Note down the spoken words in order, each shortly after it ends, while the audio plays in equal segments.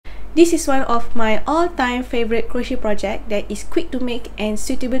This is one of my all-time favorite crochet project that is quick to make and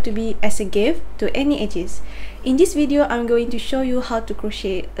suitable to be as a gift to any ages. In this video, I'm going to show you how to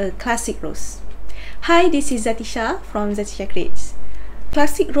crochet a classic rose. Hi, this is Zatisha from Zatisha Creates.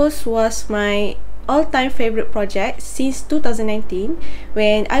 Classic rose was my all-time favorite project since 2019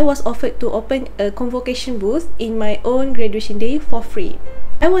 when I was offered to open a convocation booth in my own graduation day for free.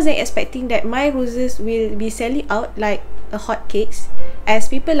 I wasn't expecting that my roses will be selling out like a hotcakes, as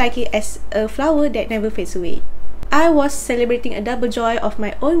people like it as a flower that never fades away. I was celebrating a double joy of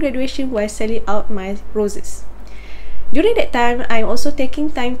my own graduation while selling out my roses. During that time, I'm also taking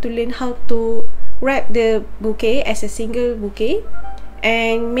time to learn how to wrap the bouquet as a single bouquet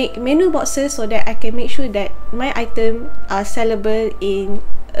and make menu boxes so that I can make sure that my items are sellable in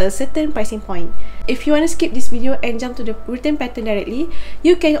a certain pricing point. If you want to skip this video and jump to the written pattern directly,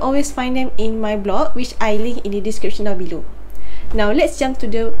 you can always find them in my blog, which I link in the description down below. Now let's jump to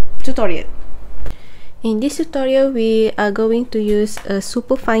the tutorial. In this tutorial, we are going to use a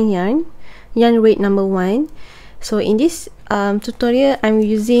super fine yarn weight number 1. So in this tutorial, I'm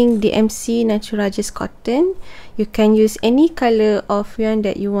using the MC Naturalist cotton. You can use any color of yarn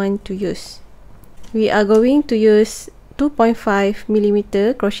that you want to use. We are going to use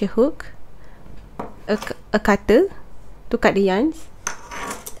 2.5mm crochet hook, a cutter to cut the yarns,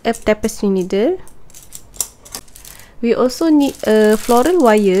 a tapestry needle. We also need a floral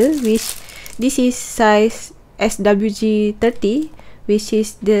wire, which this is size SWG 30, which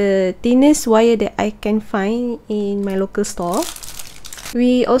is the thinnest wire that I can find in my local store.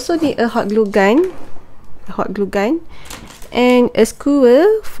 We also need a hot glue gun, and a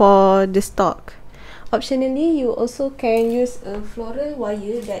skewer for the stalk. Optionally, you also can use a floral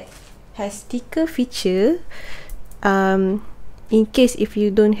wire that has thicker feature in case if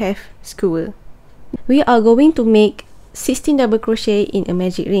you don't have skewer. We are going to make 16 double crochet in a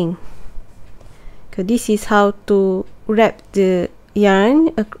magic ring. So this is how to wrap the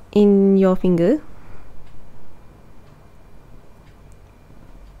yarn in your finger.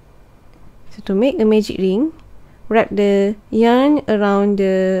 So to make a magic ring, wrap the yarn around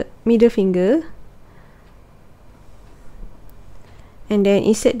the middle finger and then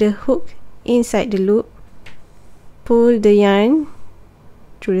insert the hook inside the loop. Pull the yarn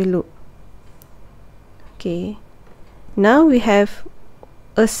through the loop. Okay, now we have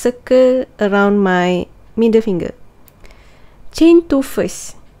a circle around my middle finger. Chain 2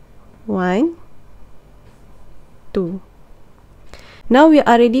 first. 1, 2. Now we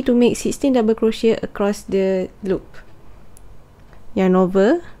are ready to make 16 double crochet across the loop. Yarn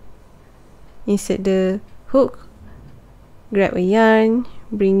over, insert the hook, grab a yarn,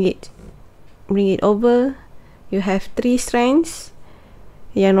 bring it over. You have 3 strands.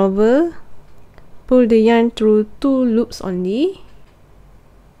 Yarn over, pull the yarn through 2 loops only.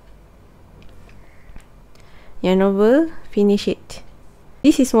 Yarn over, finish it.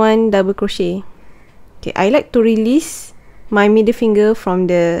 This is 1 double crochet. Okay, I like to release my middle finger from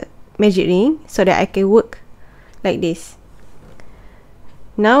the magic ring so that I can work like this.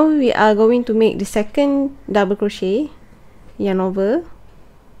 Now we are going to make the second double crochet. Yarn over,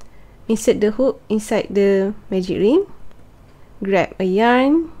 insert the hook inside the magic ring, grab a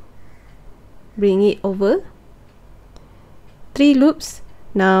yarn, bring it over, 3 loops.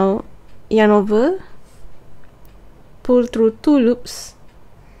 Now yarn over, pull through 2 loops,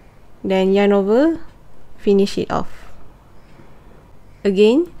 then yarn over, finish it off.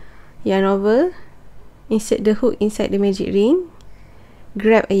 Again, yarn over, insert the hook inside the magic ring,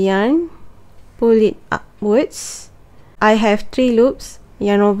 grab a yarn, pull it upwards. I have 3 loops.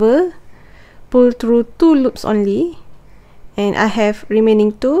 Yarn over, pull through 2 loops only, and I have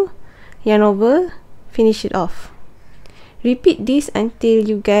remaining 2. Yarn over, finish it off. Repeat this until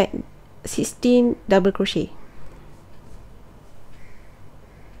you get 16 double crochet.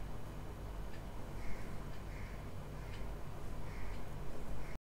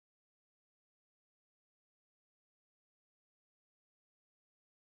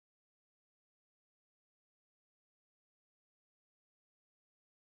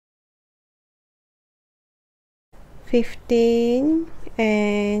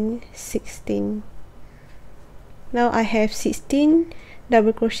 And 16. Now I have 16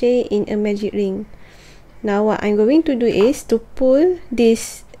 double crochet in a magic ring. Now what I'm going to do is to pull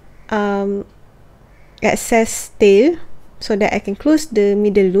this excess tail so that I can close the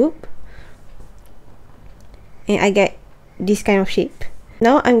middle loop and I get this kind of shape.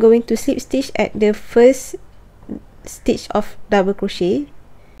 Now I'm going to slip stitch at the first stitch of double crochet.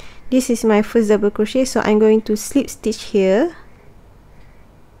 This is my first double crochet, so I'm going to slip stitch here,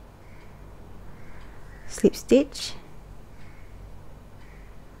 slip stitch,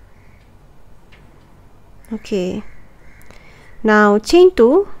 Okay, now chain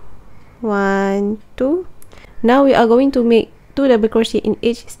 2, 1, 2. Now we are going to make 2 double crochet in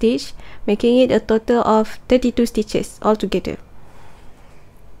each stitch, making it a total of 32 stitches altogether.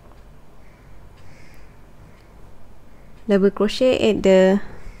 Double crochet at the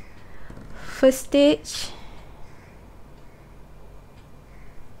first stitch,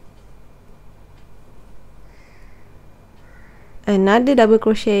 another double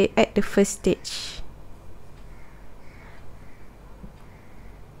crochet at the first stitch,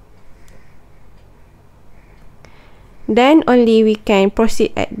 then only we can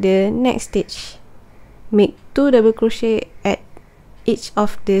proceed at the next stitch. Make 2 double crochet at each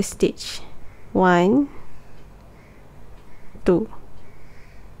of the stitch, 1, 2.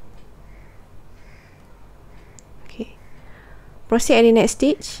 Okay, proceed at the next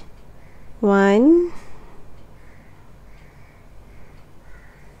stitch, 1,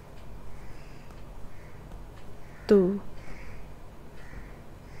 2.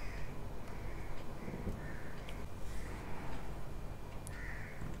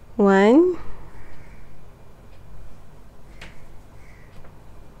 One,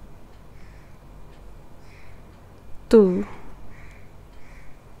 2.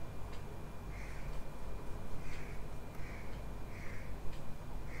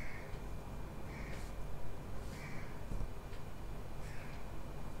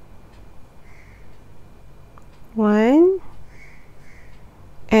 One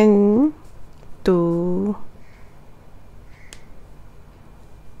and 2.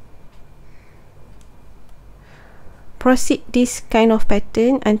 Proceed this kind of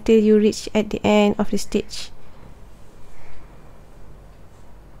pattern until you reach at the end of the stitch.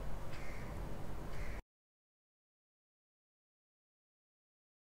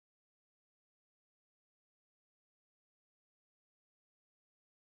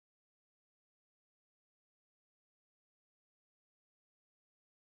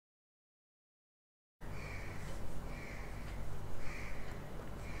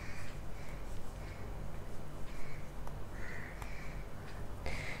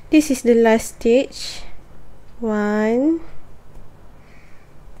 This is the last stitch, 1,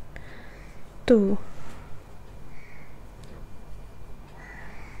 2.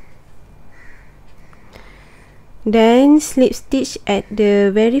 Then slip stitch at the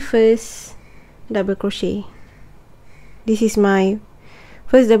very first double crochet. This is my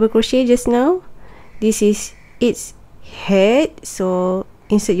first double crochet just now. This is its head, so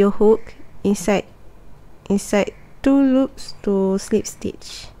insert your hook inside 2 loops to slip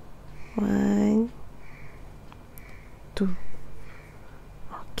stitch. 1, 2.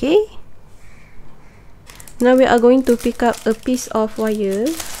 Okay, now we are going to pick up a piece of wire.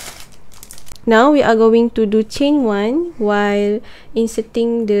 Now we are going to do chain 1 while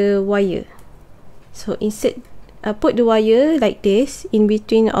inserting the wire. So put the wire like this in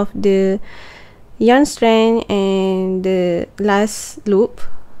between of the yarn strand and the last loop,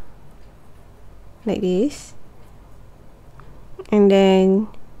 like this, and then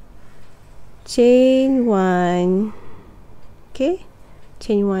chain 1. Okay,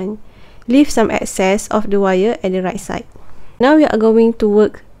 chain 1. Leave some excess of the wire at the right side. Now we are going to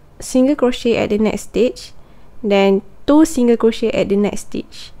work single crochet at the next stitch, then 2 single crochet at the next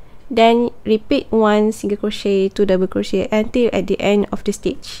stitch, then repeat 1 single crochet, 2 double crochet until at the end of the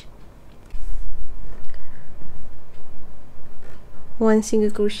stitch. 1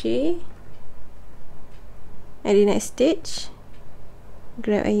 single crochet at the next stitch,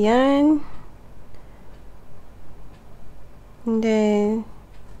 grab a yarn, and then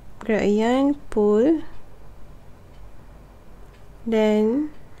grab a yarn, pull, then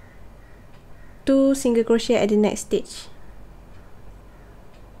 2 single crochet at the next stitch.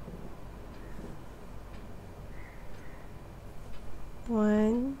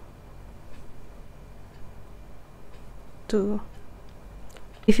 One, 2.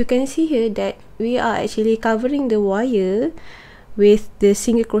 If you can see here that we are actually covering the wire with the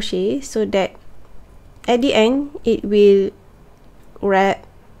single crochet, so that at the end it will wrap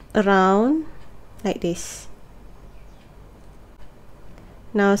around like this.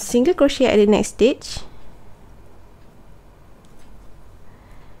 Now single crochet at the next stitch,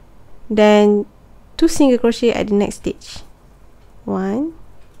 then 2 single crochet at the next stitch. 1,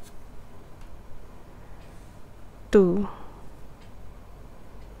 2.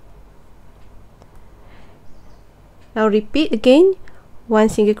 Now repeat again, 1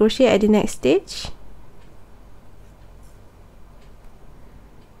 single crochet at the next stitch,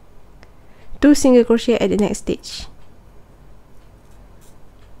 2 single crochet at the next stitch.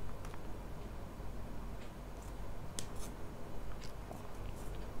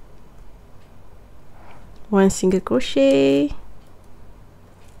 1 single crochet,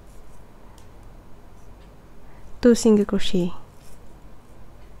 2 single crochet.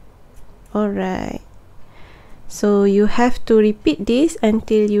 Alright, so you have to repeat this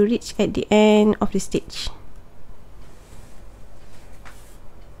until you reach at the end of the stitch.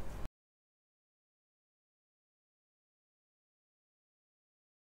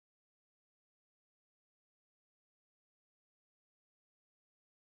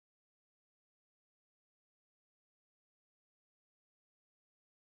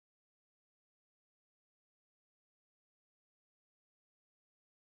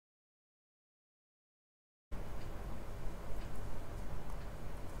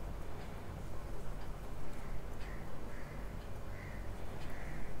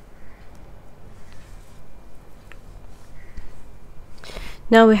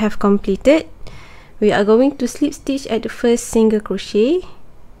 Now we have completed. We are going to slip stitch at the first single crochet.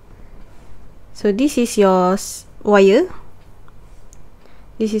 So this is your wire.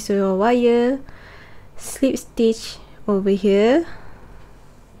 This is your wire. Slip stitch over here.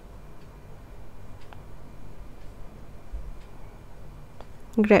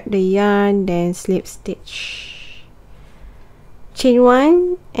 Grab the yarn, then slip stitch. Chain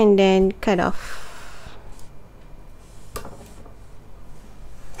 1 and then cut off.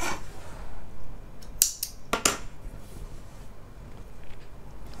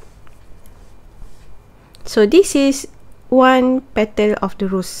 So this is one petal of the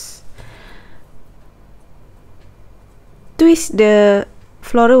rose. Twist the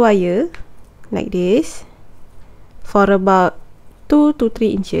floral wire like this for about 2 to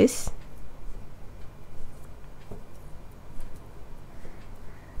 3 inches.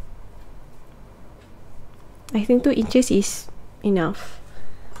 I think 2 inches is enough.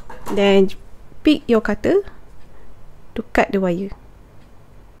 Then pick your cutter to cut the wire.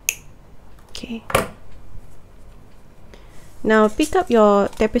 Okay. Now pick up your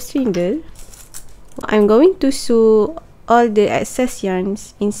tapestry needle. I'm going to sew all the excess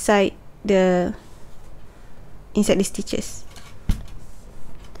yarns inside the stitches.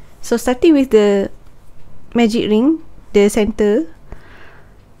 So starting with the magic ring, the center.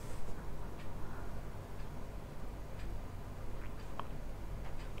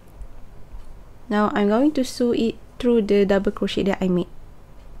 Now I'm going to sew it through the double crochet that I made.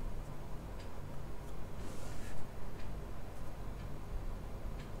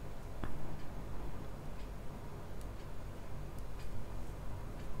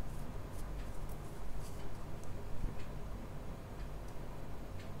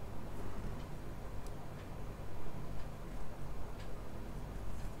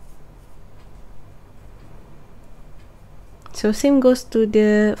 So same goes to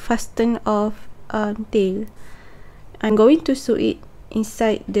the fasten of tail. I'm going to sew it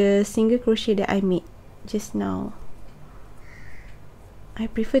inside the single crochet that I made just now. I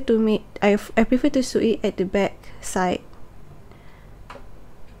prefer to sew it at the back side.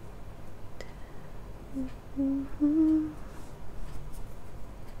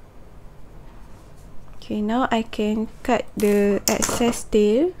 Okay, now I can cut the excess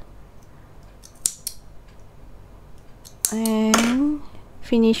tail and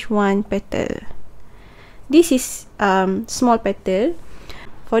finish one petal. This is small petal.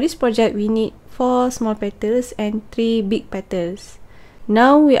 For this project we need 4 small petals and 3 big petals.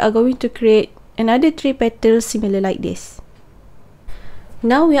 Now we are going to create another 3 petals similar like this.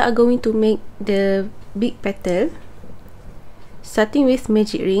 Now we are going to make the big petal. Starting with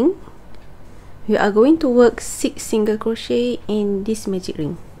magic ring, we are going to work 6 single crochet in this magic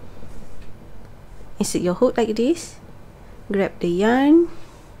ring. Insert your hook like this. Grab the yarn,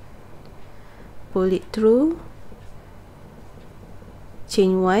 pull it through,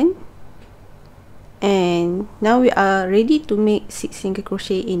 chain 1, and now we are ready to make 6 single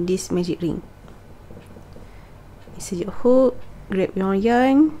crochet in this magic ring. Insert your hook, grab your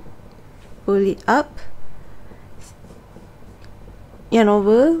yarn, pull it up, yarn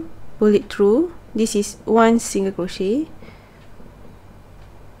over, pull it through. This is 1 single crochet.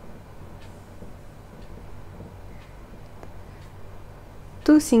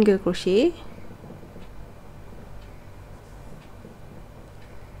 Two single crochet,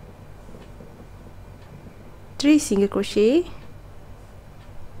 three single crochet,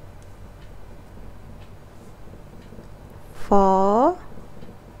 4,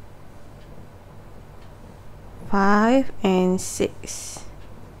 5 and 6.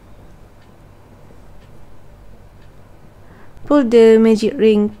 Pull the magic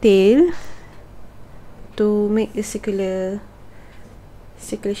ring tail to make a circular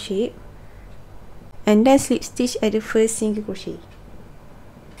shape, and then slip stitch at the first single crochet.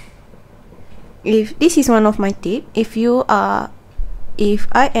 if this is one of my tip, if you are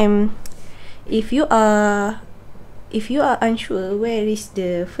unsure where is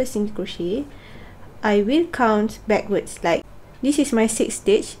the first single crochet, I will count backwards. Like this is my 6th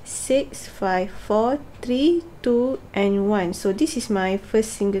stitch, 6, 5, 4, 3, 2 and 1. So this is my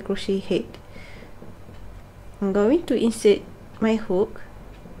first single crochet head. I'm going to insert my hook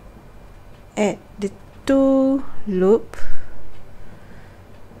at the 2 loop,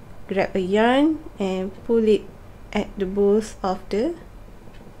 grab a yarn and pull it at the both of the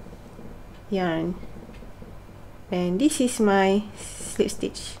yarn, and this is my slip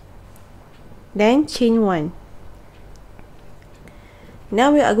stitch. Then chain 1.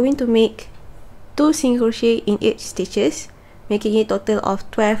 Now we are going to make 2 single crochet in each stitches, making a total of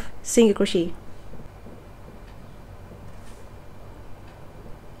 12 single crochet.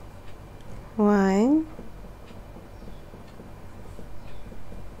 1,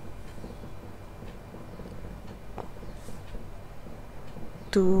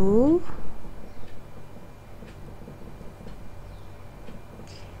 2,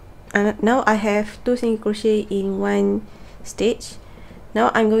 and now I have 2 single crochet in one stitch.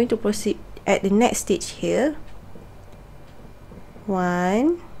 Now I'm going to proceed at the next stitch here.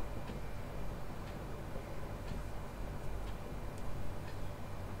 1,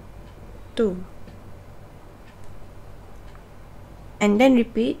 2, and then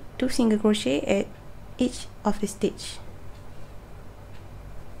repeat 2 single crochet at each of the stitch.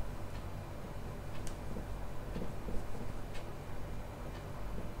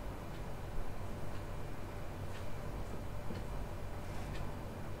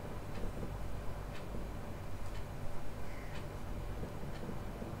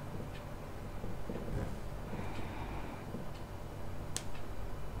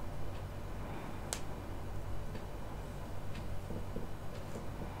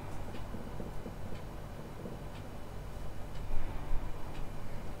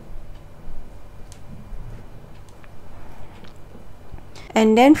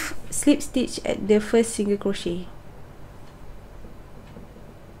 And then slip stitch at the first single crochet.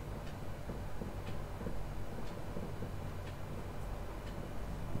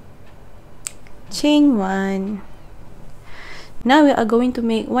 Chain 1. Now we are going to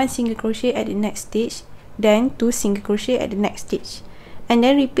make 1 single crochet at the next stitch, then 2 single crochet at the next stitch, and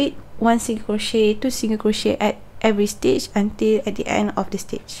then repeat 1 single crochet, 2 single crochet at every stitch until at the end of the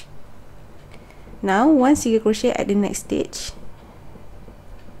stitch. Now 1 single crochet at the next stitch,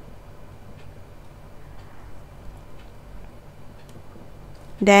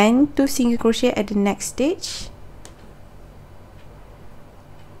 then 2 single crochet at the next stitch,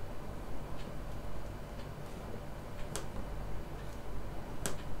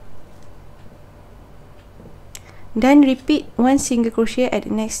 then repeat 1 single crochet at the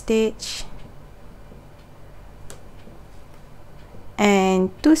next stitch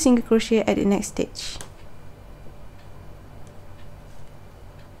and 2 single crochet at the next stitch.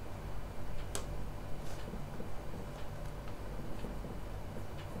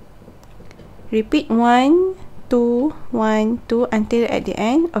 Repeat 1, 2, 1, 2 until at the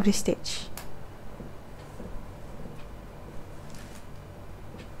end of the stitch.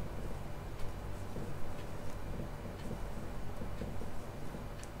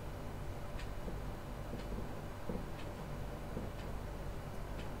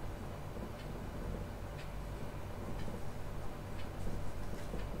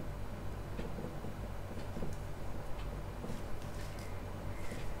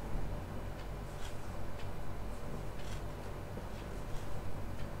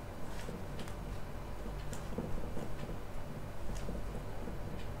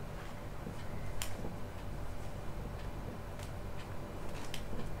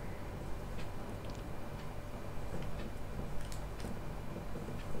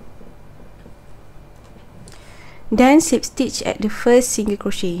 Then slip stitch at the first single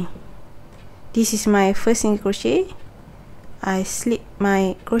crochet. This is my first single crochet. I slip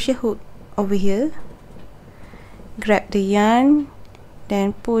my crochet hook over here, grab the yarn,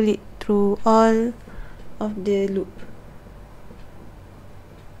 then pull it through all of the loop.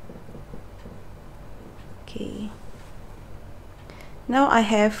 Okay, now I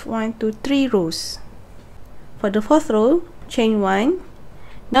have 1, 2, 3 rows. For the 4th row, chain 1.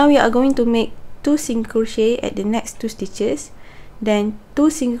 Now we are going to make 2 single crochet at the next 2 stitches, then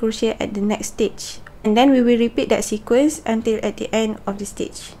 2 single crochet at the next stitch, and then we will repeat that sequence until at the end of the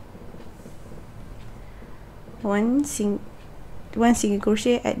stitch. 1 single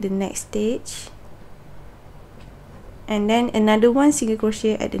crochet at the next stitch, and then another 1 single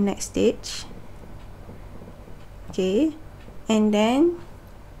crochet at the next stitch. Okay, and then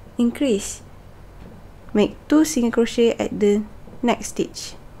increase make 2 single crochet at the next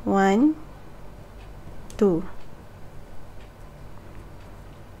stitch. 1, 2.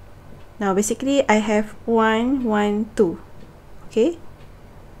 Now basically I have 1, 1, 2. Okay.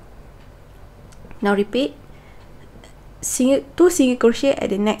 Now repeat 2 single crochet at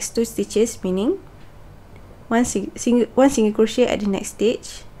the next 2 stitches, meaning 1 single crochet at the next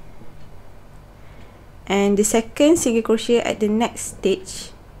stitch, and the second single crochet at the next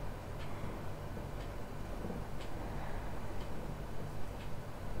stitch,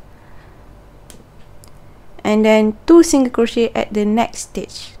 and then 2 single crochet at the next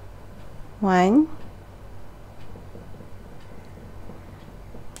stitch. 1,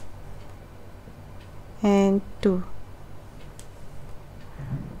 and 2.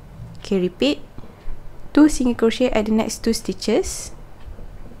 Okay, repeat 2 single crochet at the next 2 stitches,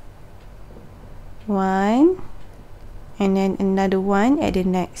 1, and then another one at the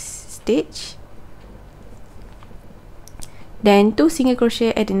next stitch, then 2 single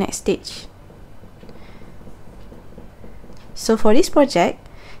crochet at the next stitch. So for this project,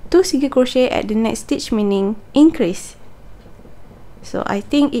 2 single crochet at the next stitch meaning increase. So I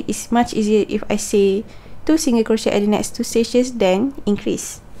think it is much easier if I say 2 single crochet at the next 2 stitches, then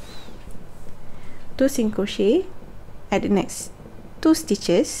increase. 2 single crochet at the next 2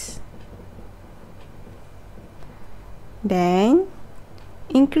 stitches, then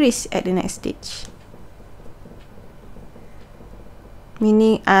increase at the next stitch,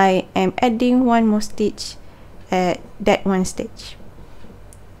 meaning I am adding one more stitch at that one stitch.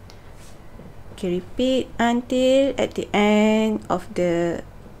 Okay, repeat until at the end of the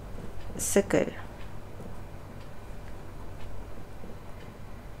circle.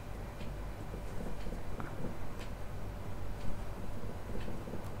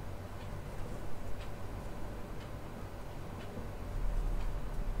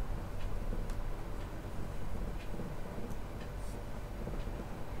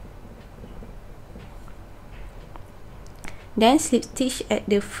 Then slip stitch at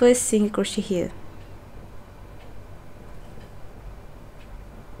the first single crochet here.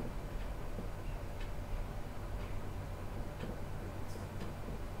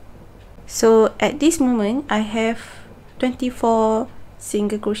 So at this moment I have 24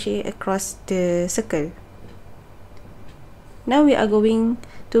 single crochet across the circle. Now we are going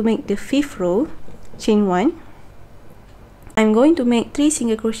to make the 5th row, chain 1. I'm going to make 3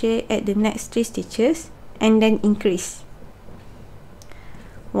 single crochet at the next 3 stitches and then increase.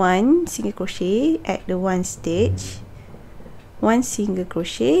 1 single crochet at the one stitch, 1 single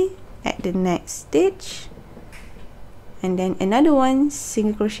crochet at the next stitch, and then another 1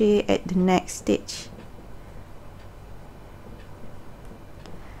 single crochet at the next stitch.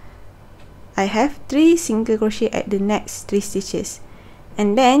 I have 3 single crochet at the next 3 stitches,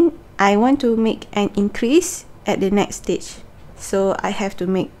 and then I want to make an increase at the next stitch, so I have to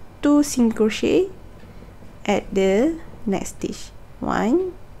make 2 single crochet at the next stitch.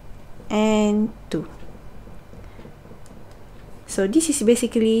 1 and 2. So this is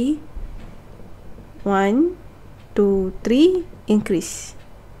basically 1, 2, 3 increase.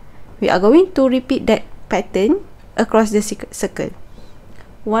 We are going to repeat that pattern across the circle.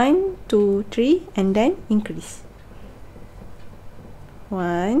 1, 2, 3 and then increase.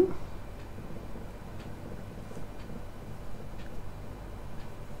 1,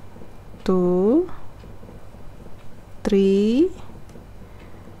 2, 3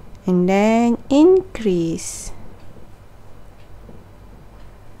 and then increase.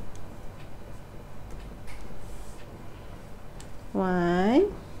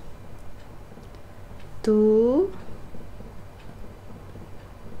 1, 2,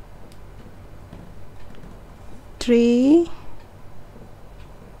 3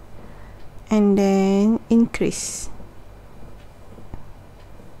 and then increase.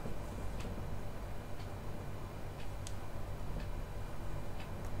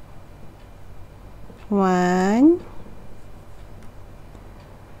 1,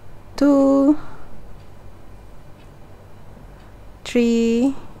 2,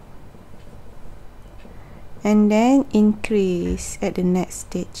 3 and then increase at the next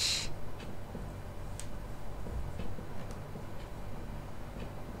stitch.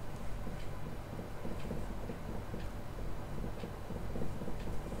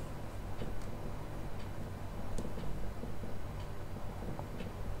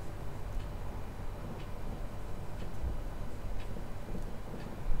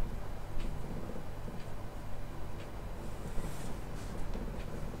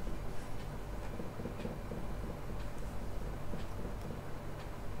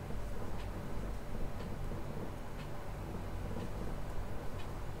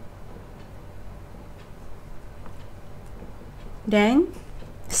 then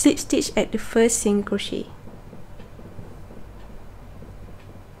slip stitch at the first single crochet.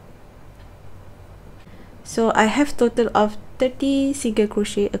 So I have total of 30 single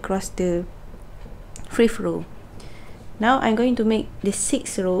crochet across the 5th row. Now I'm going to make the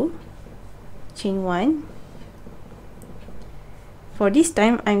 6th row, chain 1. For this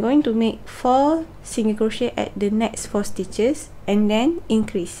time, I'm going to make 4 single crochet at the next 4 stitches and then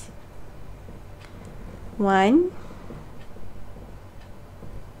increase. 1,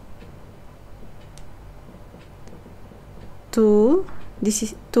 2, this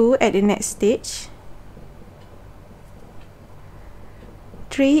is 2 at the next stitch,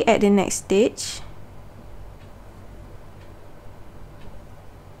 3 at the next stitch,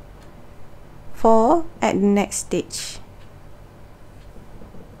 4 at the next stitch,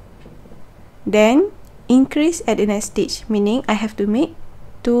 then increase at the next stitch, meaning I have to make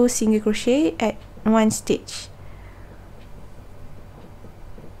 2 single crochet at one stitch.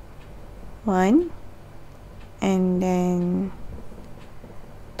 1 and then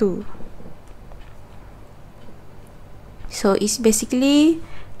 2. So it's basically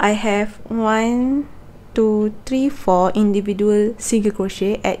I have 1, 2, 3, 4 individual single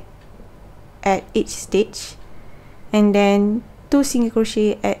crochet at each stitch, and then 2 single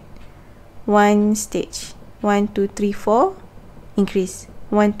crochet at one stitch. 1, 2, 3, 4, increase.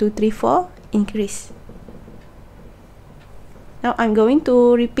 1, 2, 3, 4, increase. Now I'm going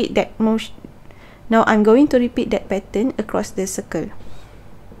to repeat that motion. Now I'm going to repeat that pattern across the circle.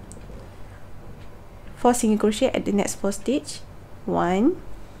 4 single crochet at the next 4 stitch, 1,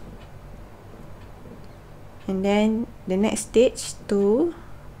 and then the next stitch, 2,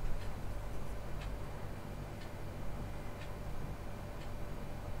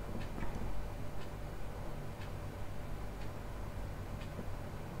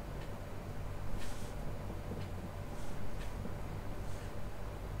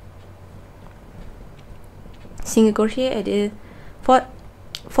 single crochet at the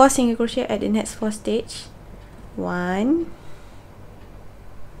 4 single crochet at the next 4 stitch, 1,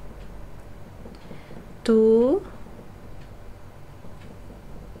 2,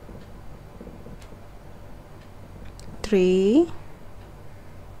 3,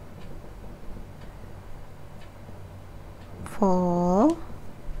 4,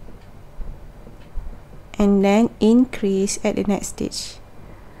 and then increase at the next stitch.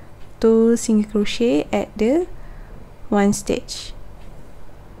 2 single crochet at the one stitch.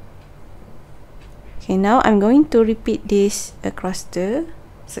 Okay, now I'm going to repeat this across the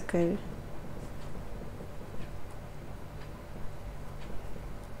circle.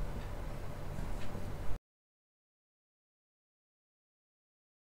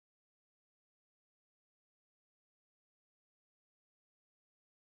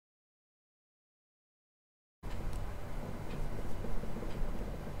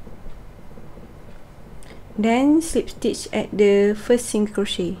 Then slip stitch at the first single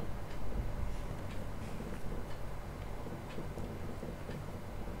crochet.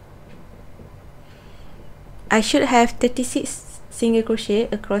 I should have 36 single crochet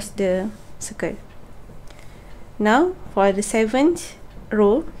across the circle. Now for the 7th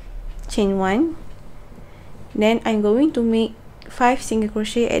row, chain 1, then I'm going to make 5 single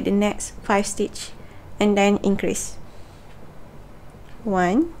crochet at the next 5 stitch and then increase.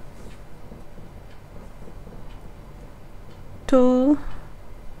 1, 2,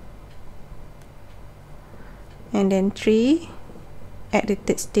 and then 3 at the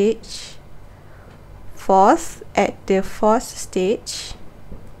 3rd stitch, 4th at the 4th stitch,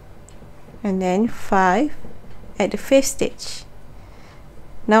 and then 5 at the 5th stitch.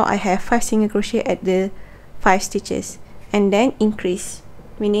 Now I have 5 single crochet at the 5 stitches and then increase,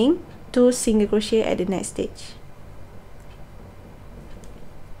 meaning 2 single crochet at the next stitch.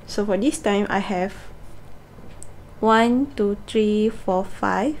 So for this time I have 1, 2, 3, 4,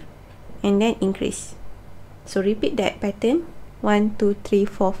 5, and then increase. So repeat that pattern. 1, 2, 3,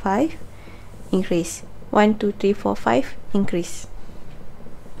 4, 5, increase. 1, 2, 3, 4, 5, increase.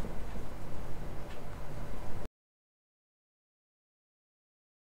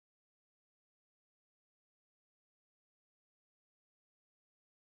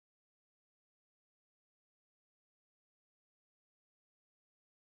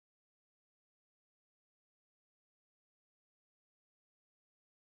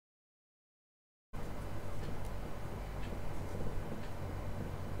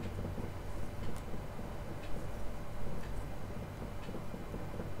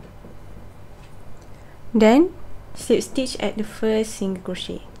 Then slip stitch at the first single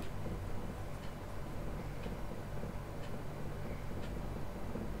crochet.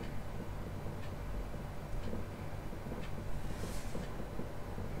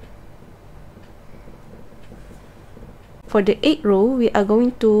 For the 8th row, we are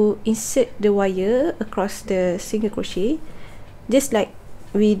going to insert the wire across the single crochet, just like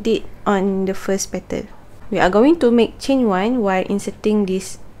we did on the first pattern. We are going to make chain 1 while inserting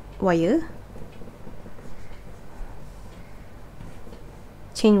this wire.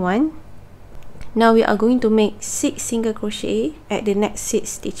 Chain 1. Now we are going to make 6 single crochet at the next 6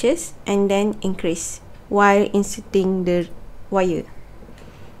 stitches and then increase while inserting the wire.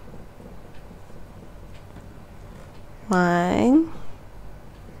 1,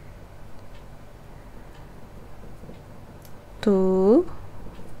 2,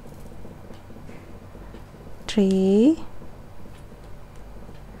 3,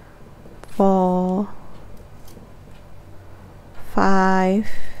 4, 5,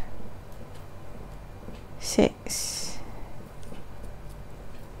 6,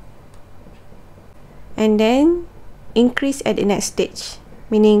 and then increase at the next stitch,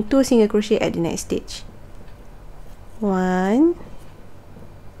 meaning 2 single crochet at the next stitch. 1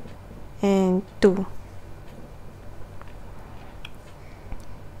 and 2.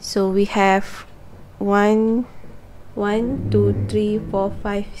 So we have 1, 2, 3, 4,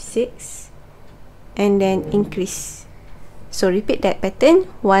 5, 6, and then increase. So repeat that pattern,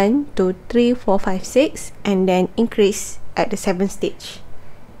 1, 2, 3, 4, 5, 6, and then increase at the 7th stitch.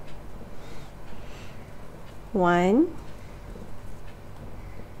 1,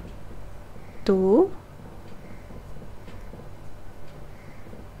 2,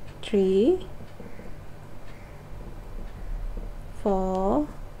 3, 4,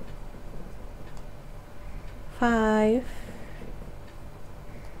 5,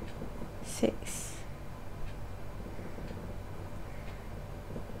 6.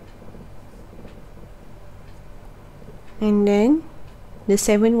 And then the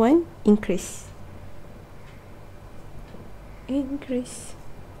 7th one, increase. Increase.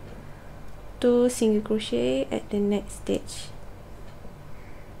 2 single crochet at the next stitch.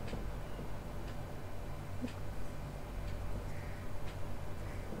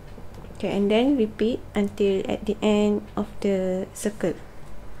 Okay, and then repeat until at the end of the circle.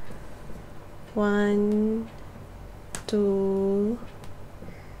 1, 2,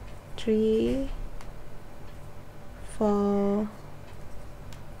 3, 4,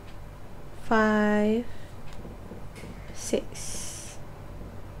 5, 6.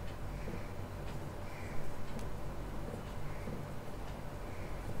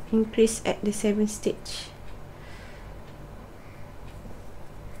 Increase at the 7th stitch.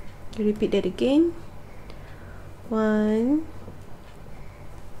 Repeat that again. 1,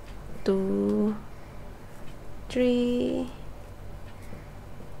 2, 3,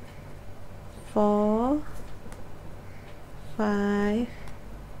 4, 5,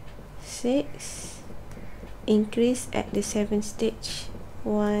 6. Increase at the 7th stitch.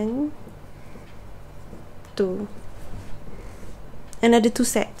 1, 2. Another 2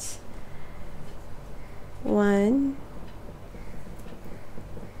 sets. 1,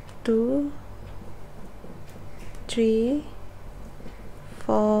 2, 3,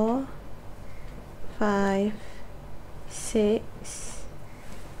 4, 5, 6.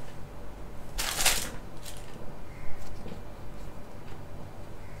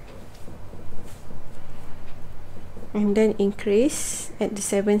 And then increase at the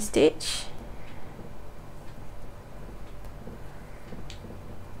 7th stitch.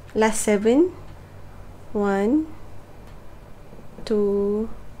 Last 7. 1, 2,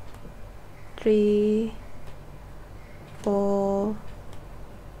 3, 4,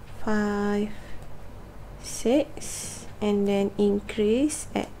 5, 6, and then increase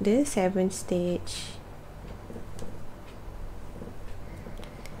at the 7th stitch.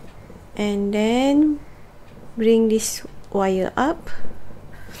 And then bring this wire up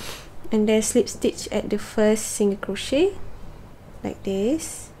and then slip stitch at the first single crochet like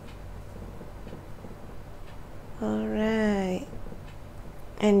this. Alright,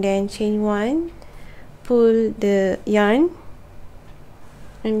 and then chain 1, pull the yarn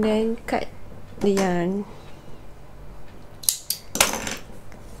and then cut the yarn.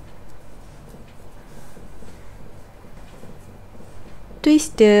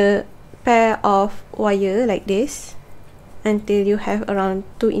 Twist the pair of wire like this until you have around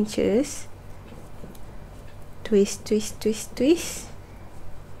 2 inches. Twist, twist, twist, twist,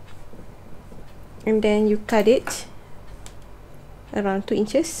 and then you cut it around 2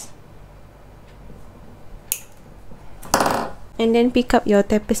 inches, and then pick up your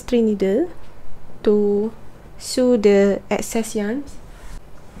tapestry needle to sew the excess yarns.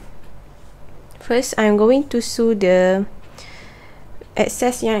 First, I'm going to sew the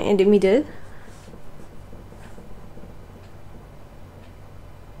excess yarn in the middle.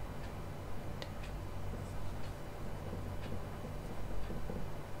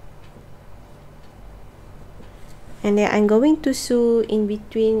 and then I'm going to sew in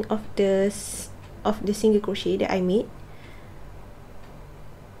between of the single crochet that I made.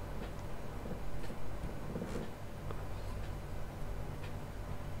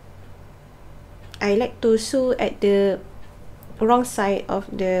 I like to sew at the wrong side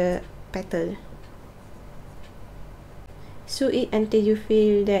of the petal. Sew it until you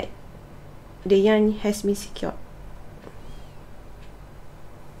feel that the yarn has been secured.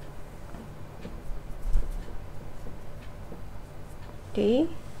 Okay,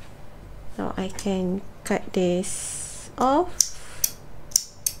 now I can cut this off.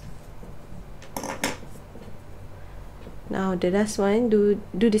 Now the last one, do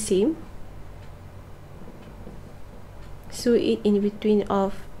the same. Sew it in between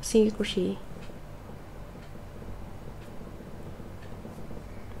of single crochet.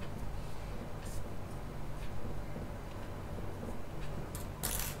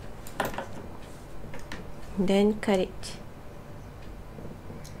 Then cut it.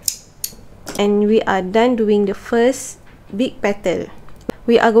 And we are done doing the first big petal.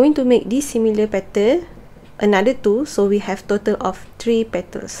 We are going to make this similar petal, another 2, so we have total of 3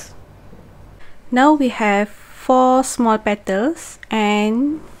 petals. Now we have 4 small petals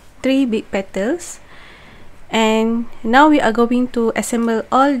and 3 big petals, and now we are going to assemble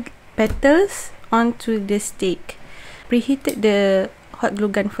all petals onto the stick. Preheated the hot glue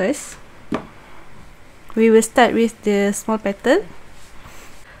gun first. We will start with the small petal.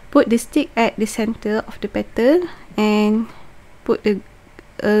 Put the stick at the center of the petal and put the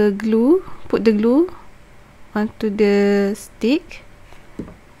glue onto the stick.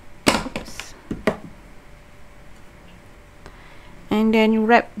 Oops. And then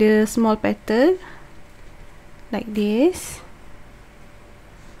wrap the small petal like this,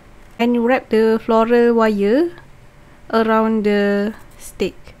 and wrap the floral wire around the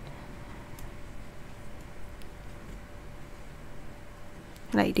stick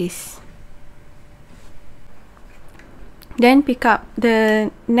like this. Then pick up the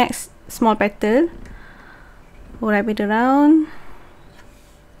next small petal, wrap it around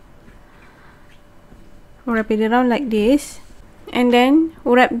like this, and then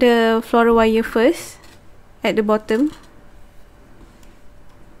wrap the floral wire first at the bottom.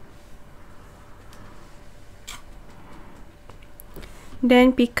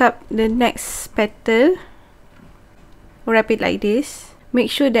 Then pick up the next petal, wrap it like this. Make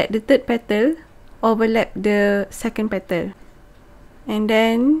sure that the third petal overlap the second petal, and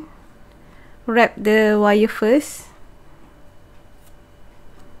then wrap the wire first.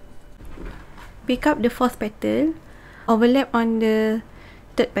 Pick up the fourth petal, overlap on the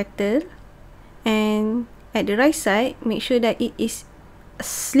third petal, and at the right side make sure that it is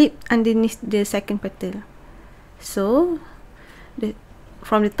slipped underneath the second petal. So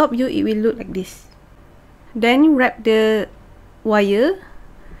from the top view it will look like this. Then wrap the wire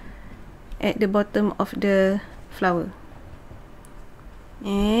at the bottom of the flower,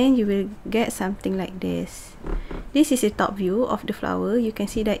 and you will get something like this. This is a top view of the flower. You can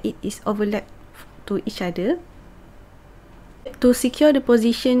see that it is overlapped to each other. To secure the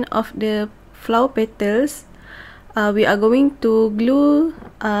position of the flower petals, we are going to glue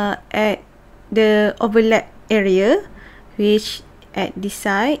at the overlap area, which at this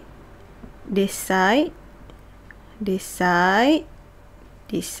side, this side, this side,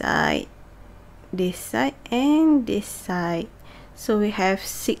 this side, this side, and this side. So we have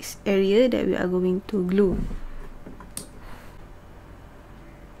 6 area that we are going to glue.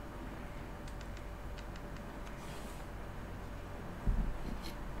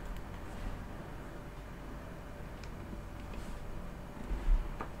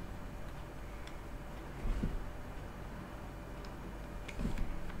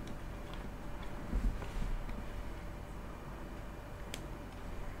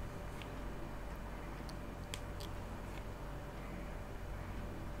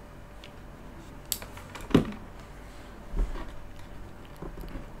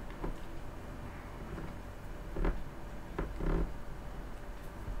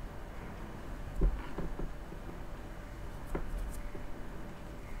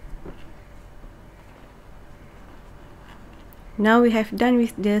 Now we have done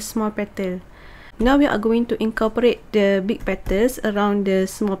with the small petal. Now we are going to incorporate the big petals around the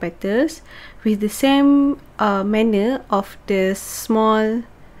small petals with the same manner of the small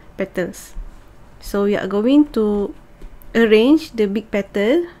petals. So we are going to arrange the big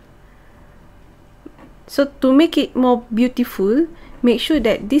petal. So to make it more beautiful, make sure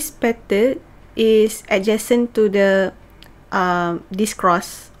that this petal is adjacent to the this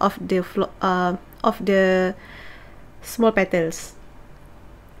cross of the small petals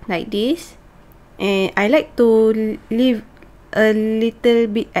like this, and I like to leave a little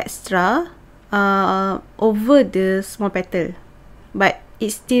bit extra over the small petal, but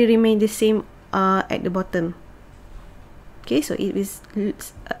it still remain the same at the bottom. Okay, so it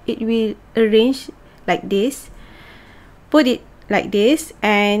will arrange like this, put it like this,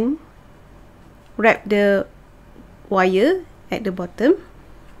 and wrap the wire at the bottom.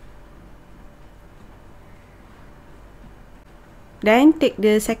 Then take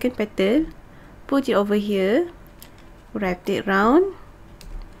the second petal, put it over here, wrap it round,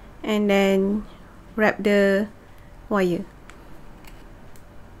 and then wrap the wire.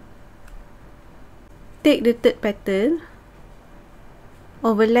 Take the third petal,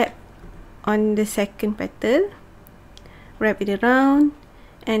 overlap on the second petal, wrap it around,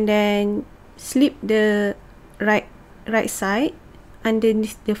 and then slip the right side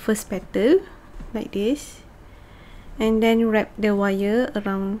underneath the first petal like this, and then wrap the wire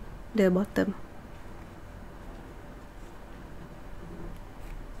around the bottom.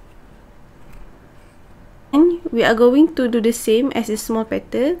 And we are going to do the same as the small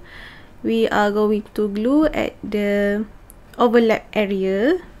petal. We are going to glue at the overlap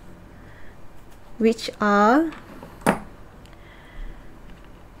area, which are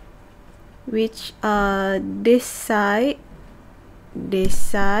this side, this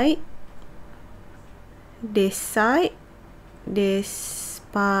side, this side, this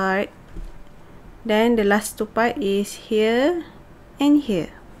part, then the last two part is here and here.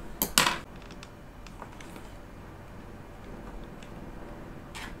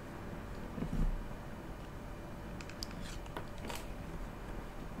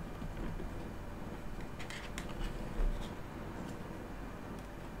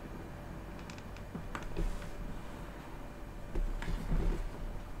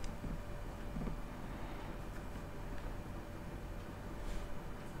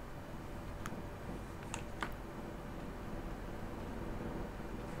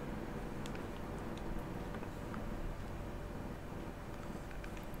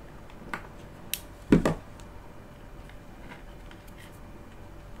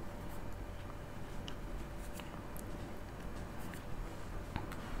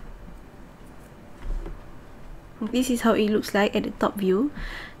 This is how it looks like at the top view.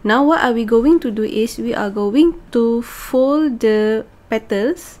 Now what are we going to do is we are going to fold the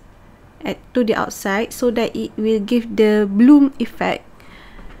petals to the outside so that it will give the bloom effect.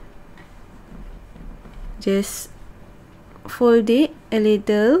 Just fold it a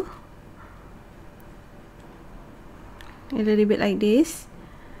little bit like this.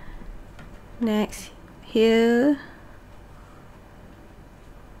 Next, here,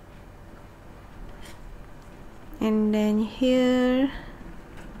 and then here.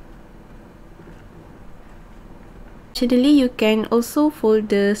 Additionally, you can also fold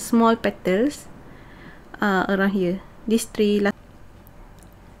the small petals around here. These three last.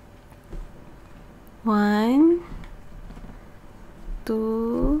 1,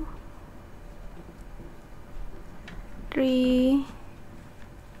 2, 3.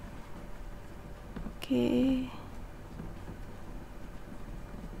 Okay.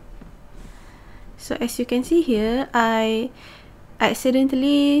 So as you can see here, I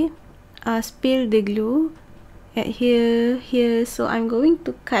accidentally spilled the glue at here, so I'm going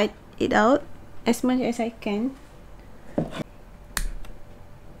to cut it out as much as I can.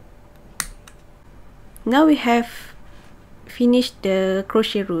 Now we have finished the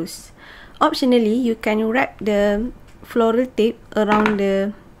crochet rows. Optionally, you can wrap the floral tape around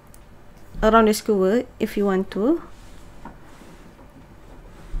the skewer if you want to.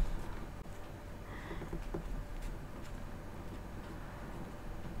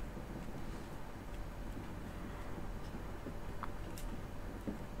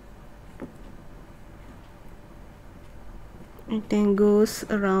 And then goes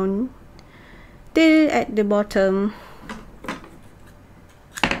around till at the bottom.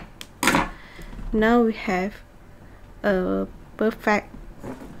 Now we have a perfect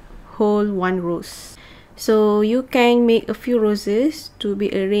whole one rose. So you can make a few roses to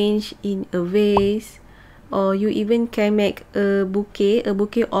be arranged in a vase, or you even can make a bouquet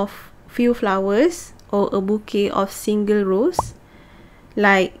of few flowers, or a bouquet of single rose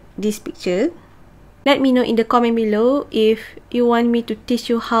like this picture. Let me know in the comment below if you want me to teach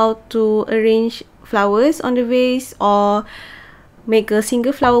you how to arrange flowers on the vase, or make a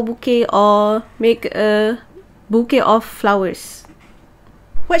single flower bouquet, or make a bouquet of flowers.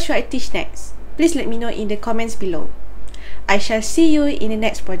 What should I teach next? Please let me know in the comments below. I shall see you in the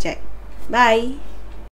next project. Bye!